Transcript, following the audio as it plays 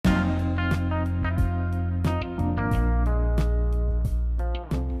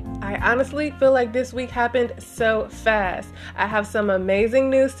honestly feel like this week happened so fast. I have some amazing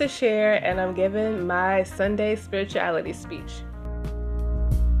news to share, and I'm giving my Sunday spirituality speech.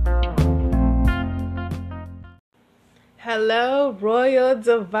 Hello, royal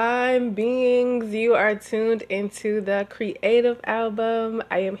divine beings. You are tuned into the Creative Album.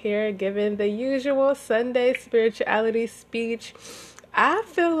 I am here giving the usual Sunday spirituality speech. I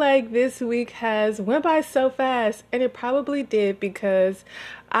feel like this week has went by so fast, and it probably did because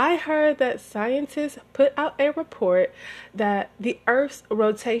I heard that scientists put out a report that the Earth's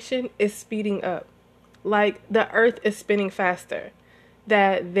rotation is speeding up. Like the Earth is spinning faster.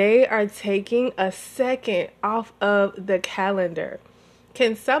 That they are taking a second off of the calendar.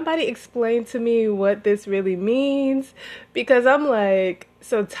 Can somebody explain to me what this really means? Because I'm like,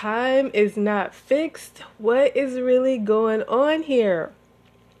 so time is not fixed? What is really going on here?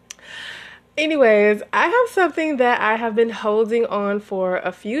 Anyways, I have something that I have been holding on for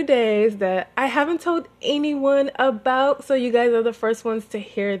a few days that I haven't told anyone about, so you guys are the first ones to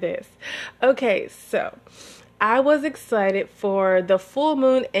hear this. Okay, so I was excited for the full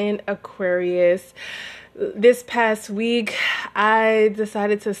moon in Aquarius. This past week, I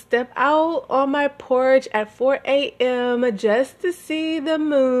decided to step out on my porch at 4 a.m. just to see the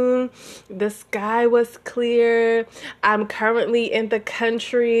moon. The sky was clear. I'm currently in the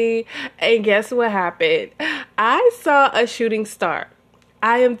country, and guess what happened? I saw a shooting star.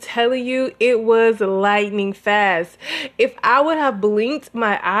 I am telling you, it was lightning fast. If I would have blinked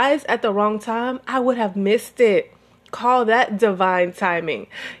my eyes at the wrong time, I would have missed it. Call that divine timing.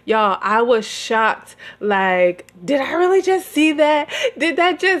 Y'all, I was shocked. Like, did I really just see that? Did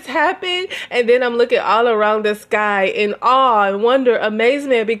that just happen? And then I'm looking all around the sky in awe and wonder,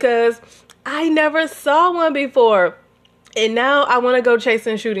 amazement, because I never saw one before. And now I want to go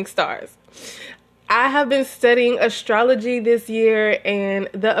chasing shooting stars. I have been studying astrology this year, and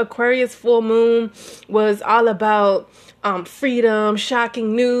the Aquarius full moon was all about freedom,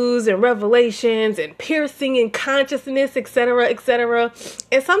 shocking news, and revelations, and piercing in consciousness, etc., etc.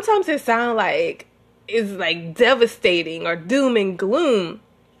 And sometimes it sounds like it's like devastating or doom and gloom.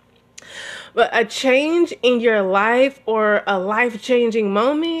 But a change in your life or a life-changing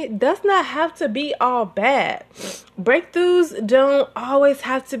moment does not have to be all bad. Breakthroughs don't always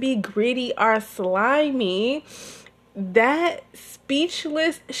have to be gritty or slimy. That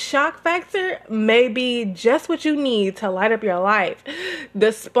speechless shock factor may be just what you need to light up your life.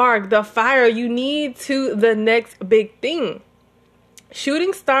 The spark, the fire you need to the next big thing.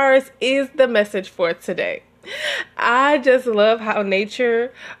 Shooting stars is the message for today. I just love how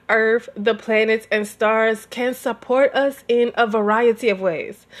nature, Earth, the planets, and stars can support us in a variety of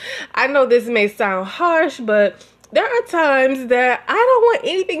ways. I know this may sound harsh, but there are times that I don't want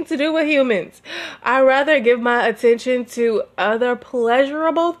anything to do with humans. I rather give my attention to other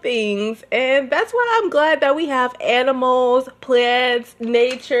pleasurable things, and that's why I'm glad that we have animals, plants,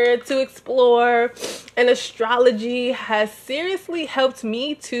 nature to explore. And astrology has seriously helped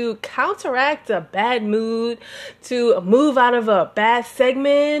me to counteract a bad mood, to move out of a bad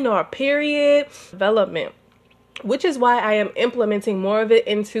segment or period development. Which is why I am implementing more of it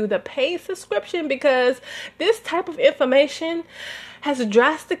into the paid subscription, because this type of information has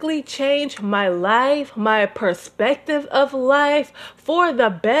drastically changed my life, my perspective of life for the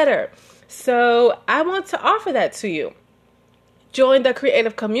better. So I want to offer that to you. Join the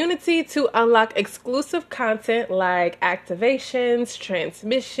creative community to unlock exclusive content like activations,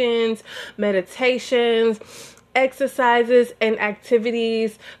 transmissions, meditations, exercises, and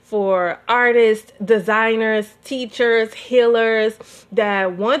activities for artists, designers, teachers, healers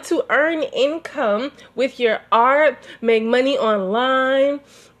that want to earn income with your art, make money online.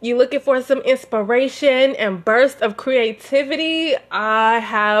 You looking for some inspiration and burst of creativity? I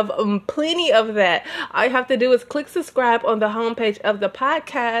have plenty of that. All you have to do is click subscribe on the homepage of the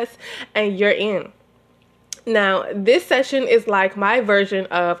podcast and you're in. Now, this session is like my version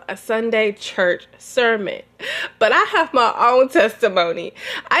of a Sunday church sermon, but I have my own testimony.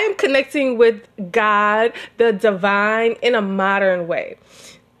 I am connecting with God, the divine, in a modern way.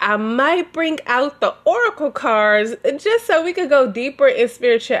 I might bring out the oracle cards just so we could go deeper in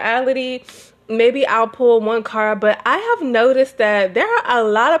spirituality. Maybe I'll pull one card, but I have noticed that there are a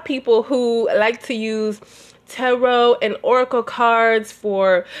lot of people who like to use tarot and oracle cards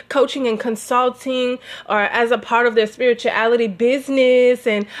for coaching and consulting or as a part of their spirituality business,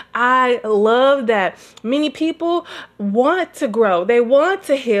 and I love that. Many people want to grow, they want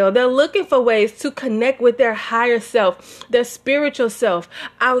to heal, they're looking for ways to connect with their higher self, their spiritual self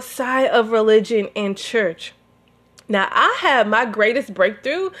outside of religion and church. Now, I had my greatest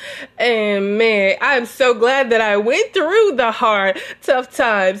breakthrough, and man, I'm so glad that I went through the hard, tough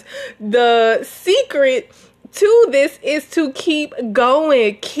times. The secret to this is to keep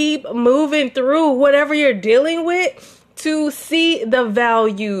going, keep moving through whatever you're dealing with, to see the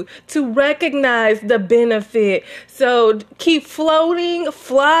value, to recognize the benefit. So keep floating,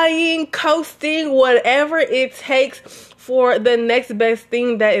 flying, coasting, whatever it takes for the next best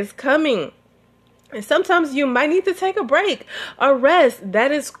thing that is coming. And sometimes you might need to take a break, a rest.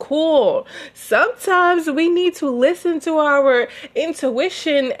 That is cool. Sometimes we need to listen to our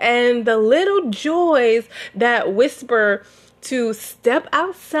intuition and the little joys that whisper to step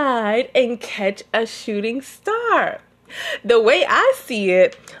outside and catch a shooting star. The way I see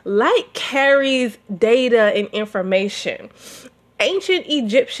it, light carries data and information. Ancient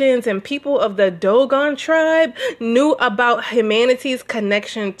Egyptians and people of the Dogon tribe knew about humanity's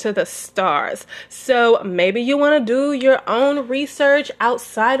connection to the stars. So maybe you want to do your own research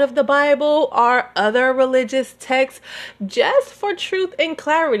outside of the Bible or other religious texts just for truth and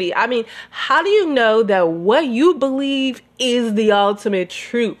clarity. I mean, how do you know that what you believe is the ultimate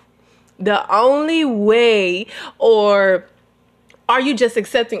truth? The only way, or are you just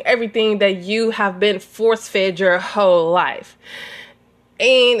accepting everything that you have been force-fed your whole life?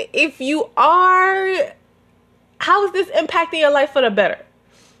 And if you are, how is this impacting your life for the better?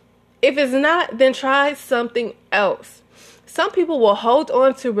 If it's not, then try something else. Some people will hold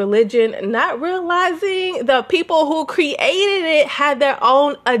on to religion, not realizing the people who created it had their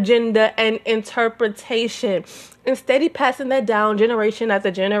own agenda and interpretation, and steady passing that down generation after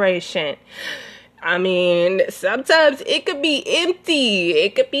generation. I mean, sometimes it could be empty.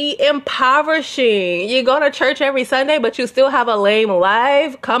 It could be impoverishing. You go to church every Sunday, but you still have a lame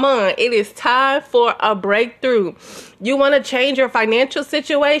life. Come on, it is time for a breakthrough. You want to change your financial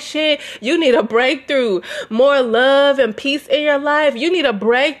situation? You need a breakthrough. More love and peace in your life? You need a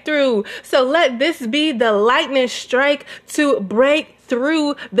breakthrough. So let this be the lightning strike to break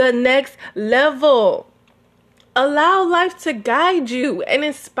through the next level. Allow life to guide you and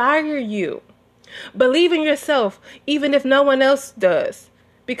inspire you. Believe in yourself, even if no one else does.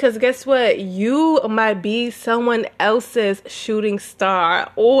 Because guess what? You might be someone else's shooting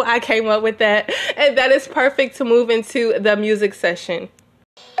star. Oh, I came up with that. And that is perfect to move into the music session.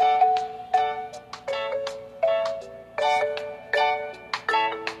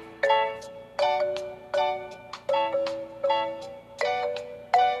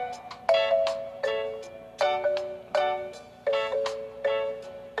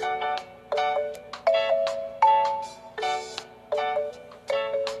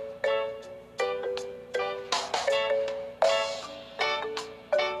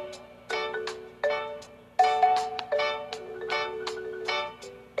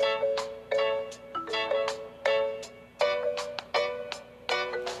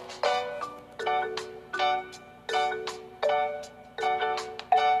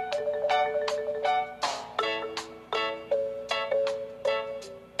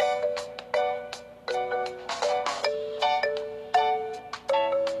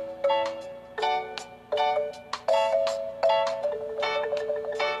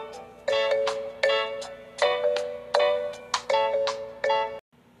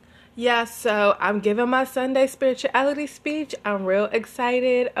 Yeah, so I'm giving my Sunday spirituality speech. I'm real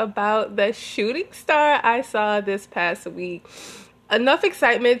excited about the shooting star I saw this past week. Enough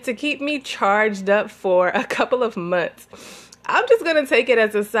excitement to keep me charged up for a couple of months. I'm just going to take it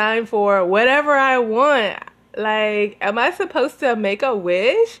as a sign for whatever I want. Like, am I supposed to make a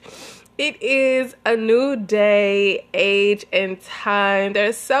wish? It is a new day, age, and time.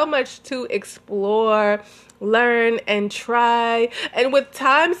 There's so much to explore, learn, and try. And with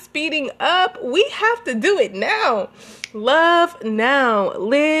time speeding up, we have to do it now. Love now.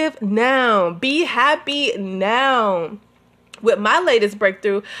 Live now. Be happy now. With my latest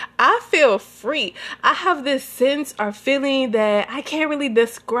breakthrough, I feel free. I have this sense or feeling that I can't really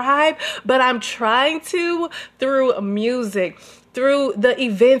describe, but I'm trying to through music, through the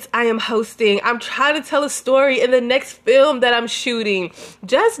events I am hosting. I'm trying to tell a story in the next film that I'm shooting.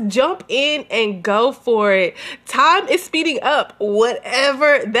 Just jump in and go for it. Time is speeding up,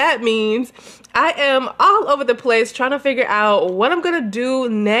 whatever that means. I am all over the place trying to figure out what I'm going to do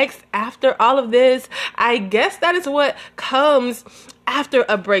next after all of this. I guess that is what comes after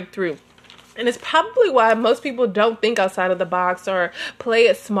a breakthrough. And it's probably why most people don't think outside of the box or play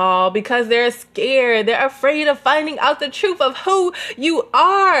it small, because they're scared. They're afraid of finding out the truth of who you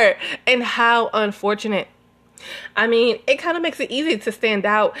are. And how unfortunate. I mean, it kind of makes it easy to stand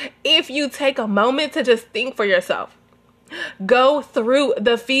out if you take a moment to just think for yourself. Go through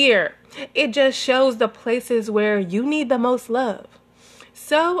the fear. It just shows the places where you need the most love.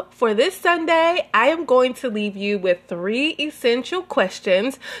 So for this Sunday, I am going to leave you with 3 essential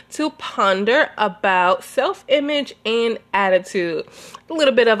questions to ponder about self-image and attitude. A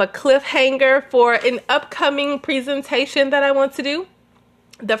little bit of a cliffhanger for an upcoming presentation that I want to do.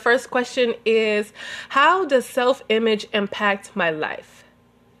 The first question is, how does self-image impact my life?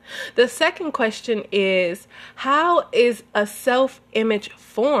 The second question is, how is a self-image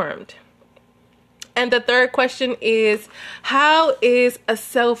formed? And the third question is, how is a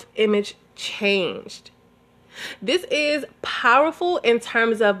self-image changed? This is powerful in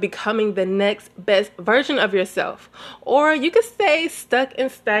terms of becoming the next best version of yourself. Or you could stay stuck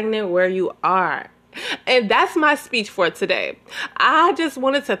and stagnant where you are. And that's my speech for today. I just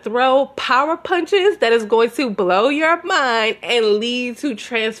wanted to throw power punches that is going to blow your mind and lead to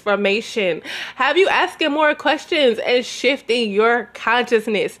transformation. Have you asking more questions and shifting your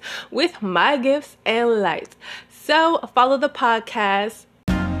consciousness with my gifts and light. So follow the podcast.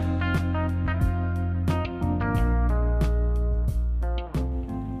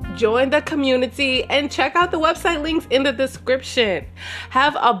 Join the community and check out the website links in the description.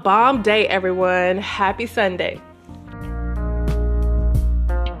 Have a bomb day, everyone. Happy Sunday.